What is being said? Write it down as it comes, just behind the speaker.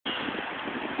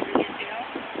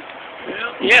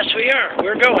Yes, we are.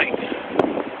 We're going.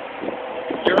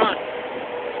 You're on.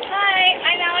 Hi,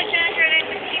 I'm Alexandra and I'm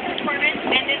with Team Performance,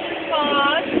 and this is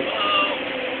Bob.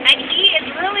 And he is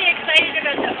really excited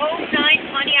about the '09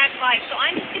 Pontiac Vibe. So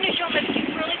I'm just going to show him a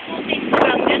few really cool things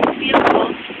about this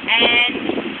vehicle,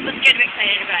 and let's get him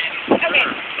excited about it. Okay,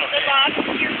 so Bob,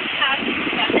 here we have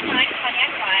the '09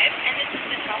 Pontiac Vibe, and this is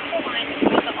the top of the line. It's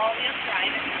called the all-wheel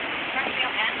drive, front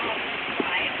wheel and all-wheel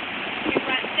drive. You've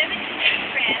got 17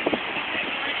 trims.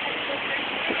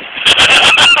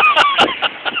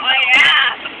 Oh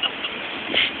yeah!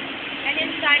 And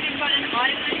inside you've got an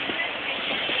automatic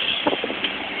transmission,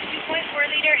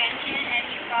 2.4-liter engine, and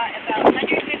you've got about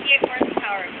 158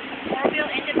 horsepower. Four-wheel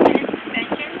independent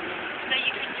suspension, so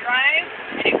you can drive,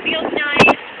 and it feels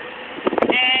nice,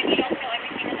 and you don't feel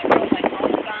everything in the road, like all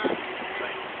the bumps,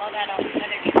 all that other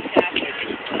good stuff.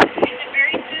 It's a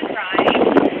very smooth ride.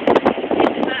 It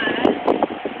has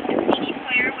a CD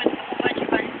player with a whole bunch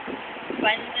of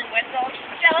buttons and whistles,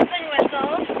 skeleton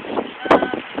whistles.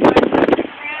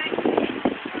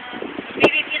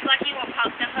 Maybe if he's lucky, we'll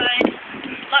pop the hood.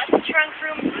 Lots of trunk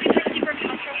room, super, super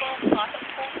comfortable, lots of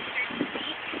holsters to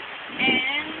seat.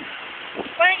 And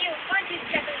why don't you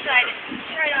step inside and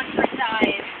try it on for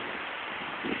size?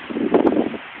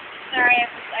 Sorry,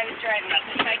 I was driving,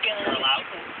 so it might be a little loud.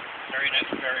 Very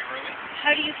nice, very roomy.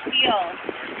 How do you feel?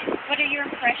 Very good. What are your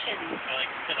impressions? I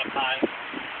like to the five.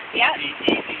 Yeah.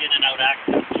 Easy in and out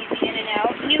access. Easy in and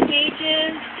out. New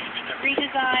gauges,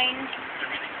 redesigned.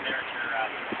 Everything's there at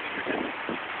your fingertips.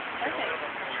 Perfect.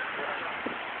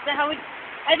 So how would,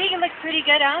 I think it looks pretty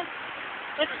good, huh?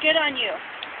 Looks good on you.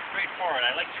 Straightforward.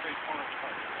 I like straightforward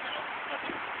parts. You know,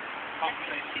 nothing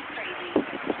complicated. Too crazy.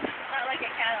 Not like a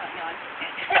Cadillac. No, I'm just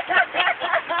kidding.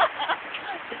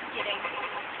 Just kidding.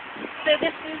 So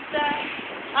this is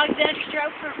Alexander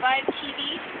Strouk for Vibe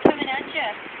TV coming at you.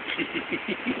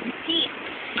 Peace.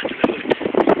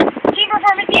 Team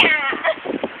Performance, yeah!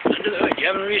 Under the hood. You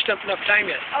haven't released up enough time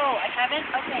yet. Oh, I haven't?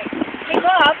 Okay. Hey,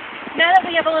 Bob, now that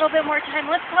we have a little bit more time,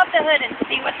 let's pop the hood and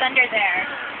see what's under there.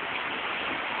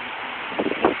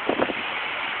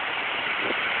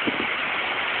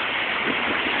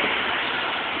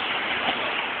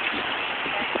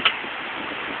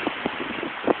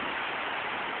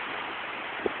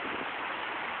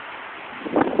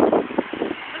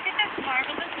 Look at this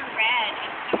marvelous red.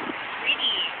 It's so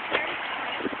pretty. Very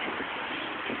crisp.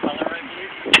 Color, I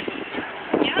believe.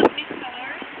 Yeah, new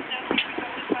colors. So here we go.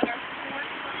 We've got our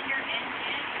 4-cylinder engine.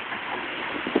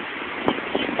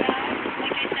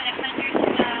 Like I said, 158.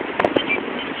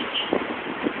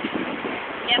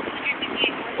 Yep,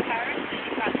 158 horsepower. So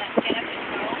you've got that get up and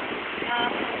go.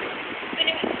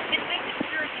 It's like the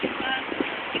pure two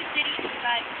cities,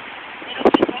 but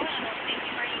it'll keep going on those things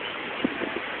where you need to do.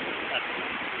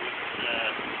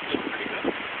 Looks pretty good.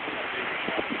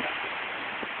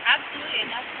 Absolutely,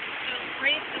 and that's so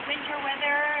great the winter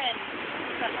weather, and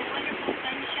we've got the wonderful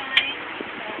sunshine.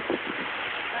 So,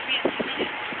 are we at 2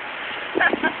 minutes?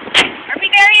 Are we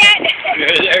there yet?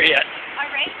 You're there yet. All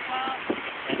right, well,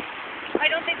 I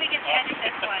don't think we get to edit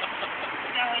this one,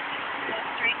 so it just goes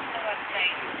straight to the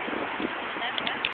website.